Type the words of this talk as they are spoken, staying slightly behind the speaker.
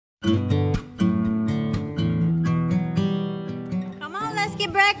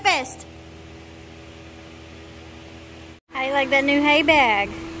like that new hay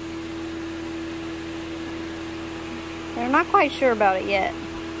bag. They're not quite sure about it yet.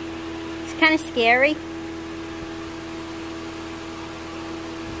 It's kind of scary.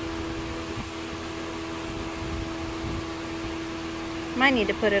 Might need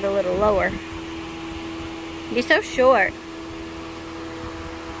to put it a little lower. You're so short.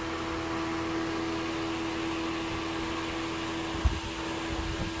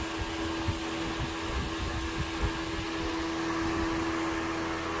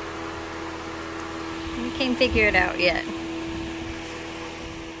 You can't figure it out yet.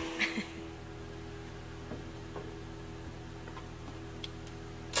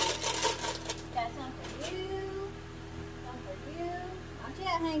 Got some for you. Some for you. Not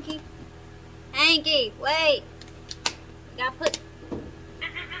yet, Hanky. Hanky, wait. Gotta put.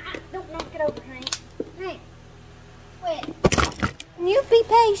 Don't knock it over, Hank. Hank, wait. You be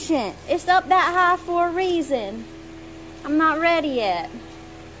patient. It's up that high for a reason. I'm not ready yet.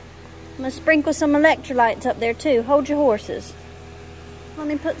 I'm gonna sprinkle some electrolytes up there too. Hold your horses. Let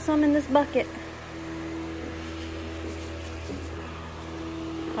me put some in this bucket.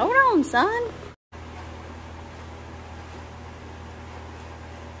 Hold on, son.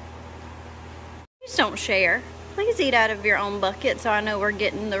 Please don't share. Please eat out of your own bucket so I know we're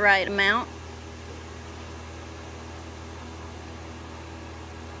getting the right amount.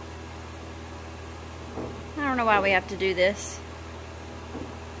 I don't know why we have to do this.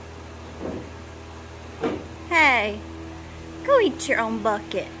 Hey, go eat your own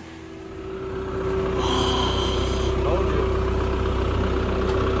bucket. Told you.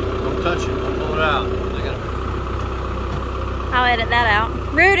 Don't touch it. Don't pull it out. I'll edit that out.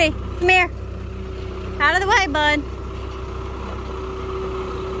 Rudy, come here. Out of the way, bud.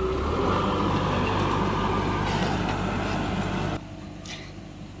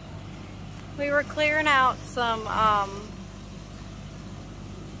 We were clearing out some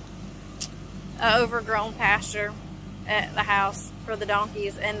overgrown pasture at the house for the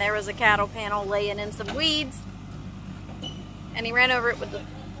donkeys, and there was a cattle panel laying in some weeds, and he ran over it with the...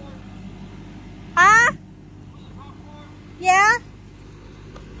 Huh? Yeah?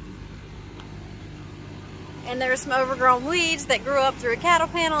 And there were some overgrown weeds that grew up through a cattle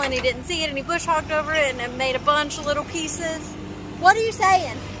panel, and he didn't see it, and he bush hogged over it, and it made a bunch of little pieces. What are you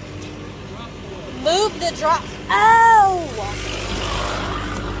saying? Move the drop. Oh!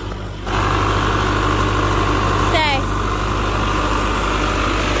 Stay.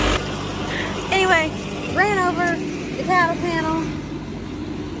 Anyway, ran over the cattle panel,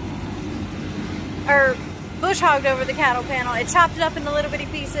 or bush hogged over the cattle panel. It chopped it up into little bitty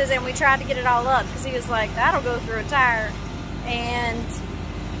pieces, and we tried to get it all up because he was like, that'll go through a tire. And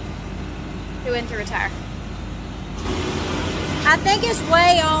it went through a tire. I think it's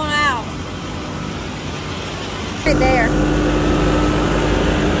way on out. Right there.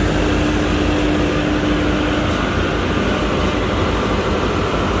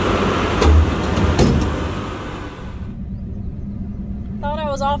 Thought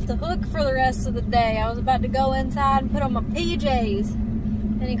I was off the hook for the rest of the day. I was about to go inside and put on my PJs,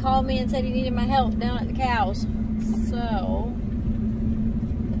 and he called me and said he needed my help down at the cows. So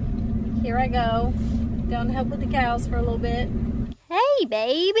here I go, going to help with the cows for a little bit. Hey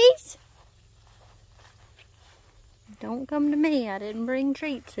babies! Don't come to me. I didn't bring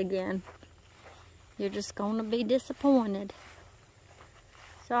treats again. You're just going to be disappointed.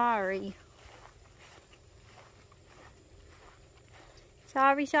 Sorry.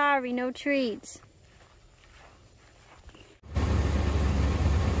 Sorry, sorry, no treats.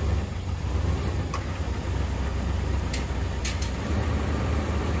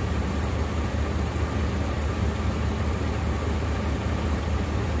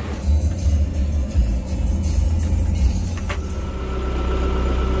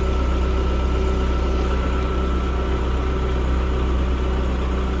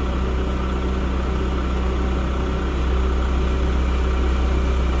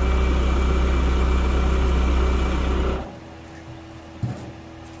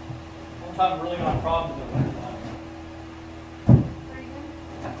 I'm really gonna have problems with it. Come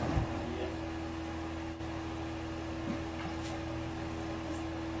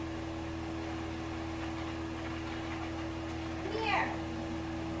here.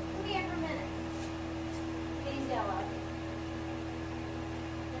 Come here for a minute. He's yellow.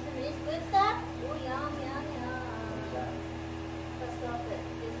 Some of this good stuff? Oh, yum, yum, yum. The stuff that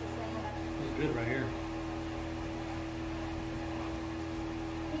is the same. It's good right here.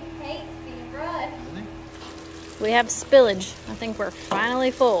 He hates being brushed. We have spillage. I think we're finally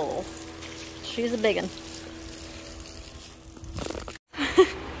full. She's a big one.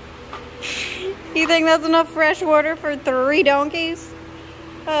 You think that's enough fresh water for 3 donkeys?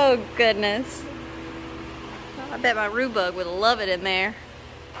 Oh goodness. I bet my rhubarb would love it in there.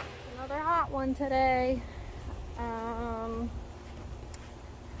 Another hot one today.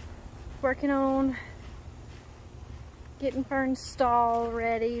 Working on getting Fern's stall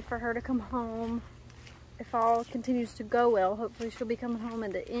ready for her to come home. If all continues to go well, hopefully she'll be coming home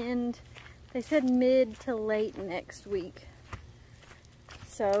at the end. They said mid to late next week.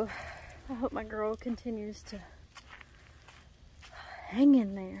 So I hope my girl continues to hang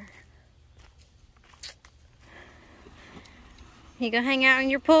in there. You gonna hang out in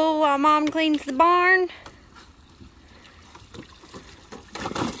your pool while Mom cleans the barn?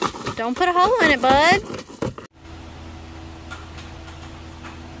 Don't put a hole in it, bud.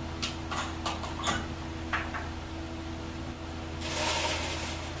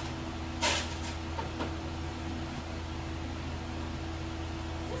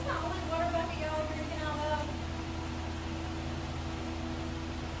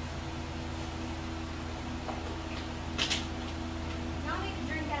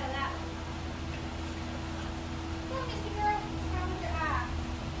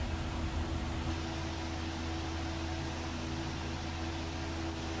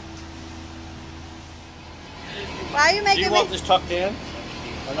 Why are you making me... Do you want this tucked in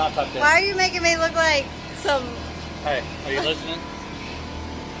or not tucked in? Why are you making me look like some... Hey, are you listening?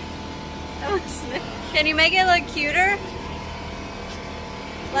 I'm listening. Can you make it look cuter?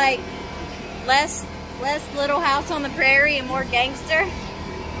 Like, less Little House on the Prairie and more gangster?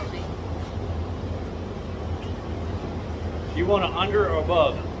 You want it under or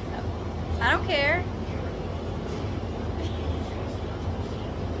above? I don't care.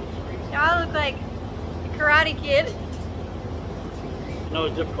 Y'all look like Karate Kid. No,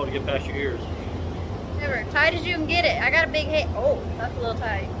 it's difficult to get past your ears. Never. Tight as you can get it. I got a big head. Oh, that's a little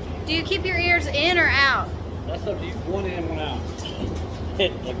tight. Do you keep your ears in or out? That's up to you. One in, one out.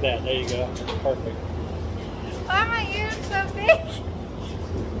 Hit like that. There you go. Perfect. Why are my ears so big?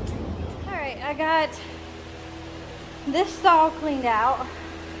 Alright, I got this stall cleaned out.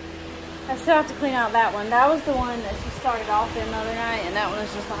 I still have to clean out that one. That was the one that she started off in the other night, and that one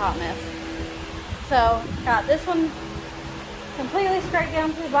was just a hot mess. So, got this one completely straight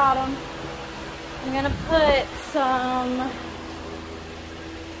down to the bottom. I'm gonna put some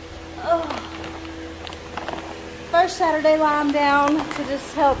First Saturday lime down to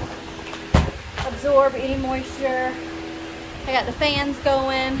just help absorb any moisture. I got the fans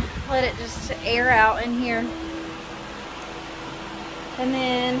going, let it just air out in here. And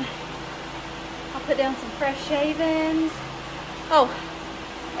then I'll put down some fresh shavings. Oh,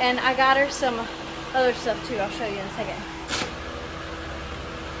 and I got her some other stuff too. I'll show you in a second.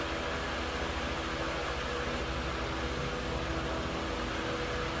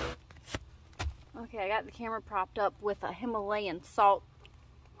 Okay, I got the camera propped up with a Himalayan salt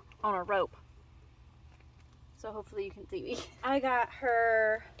on a rope. So hopefully you can see me. I got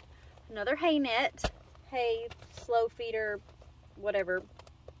her another hay net, hay, slow feeder, whatever.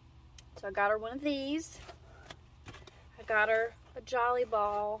 So I got her one of these. I got her a jolly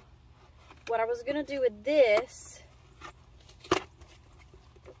ball. What I was gonna do with this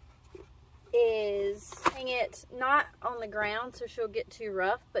is hang it not on the ground so she'll get too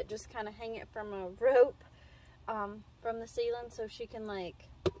rough, but just kind of hang it from a rope from the ceiling so she can like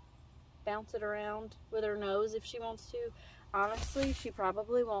bounce it around with her nose if she wants to. Honestly, she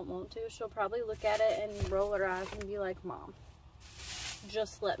probably won't want to. She'll probably look at it and roll her eyes and be like, Mom,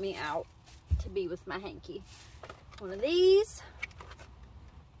 just let me out to be with my hanky. One of these.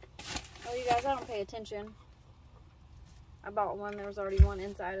 Oh, you guys, I don't pay attention. I bought one. There was already one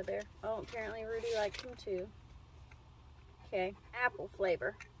inside of there. Oh, apparently Rudy likes them too. Okay, apple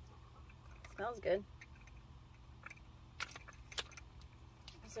flavor. Smells good.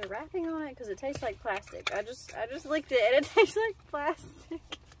 Is there wrapping on it? Because it tastes like plastic. I just licked it and it tastes like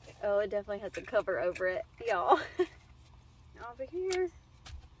plastic. Oh, it definitely has a cover over it, y'all. Over here.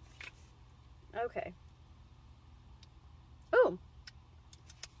 Okay. Ooh.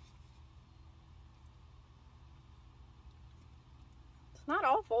 It's not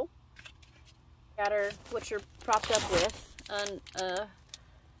awful. Got her what you're propped up with. A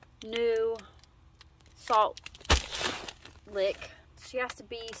new salt lick. She has to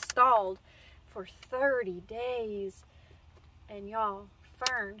be stalled for 30 days. And y'all,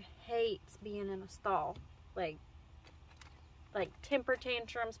 Fern hates being in a stall. Like temper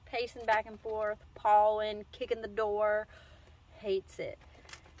tantrums, pacing back and forth, pawing, kicking the door. Hates it.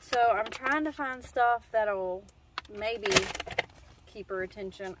 So I'm trying to find stuff that'll maybe keep her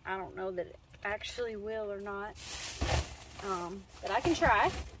attention. I don't know that it actually will or not. But I can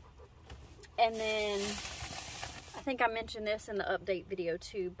try. And then I think I mentioned this in the update video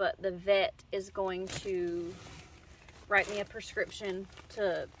too, but the vet is going to write me a prescription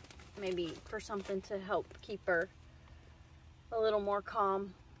to maybe for something to help keep her a little more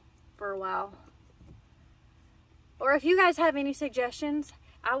calm for a while. Or if you guys have any suggestions,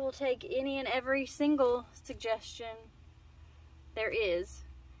 I will take any and every single suggestion there is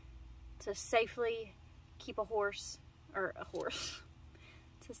to safely keep a horse,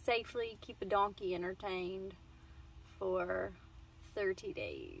 to safely keep a donkey entertained for 30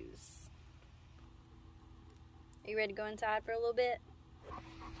 days. Are you ready to go inside for a little bit?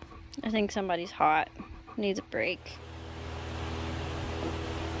 I think somebody's hot, needs a break.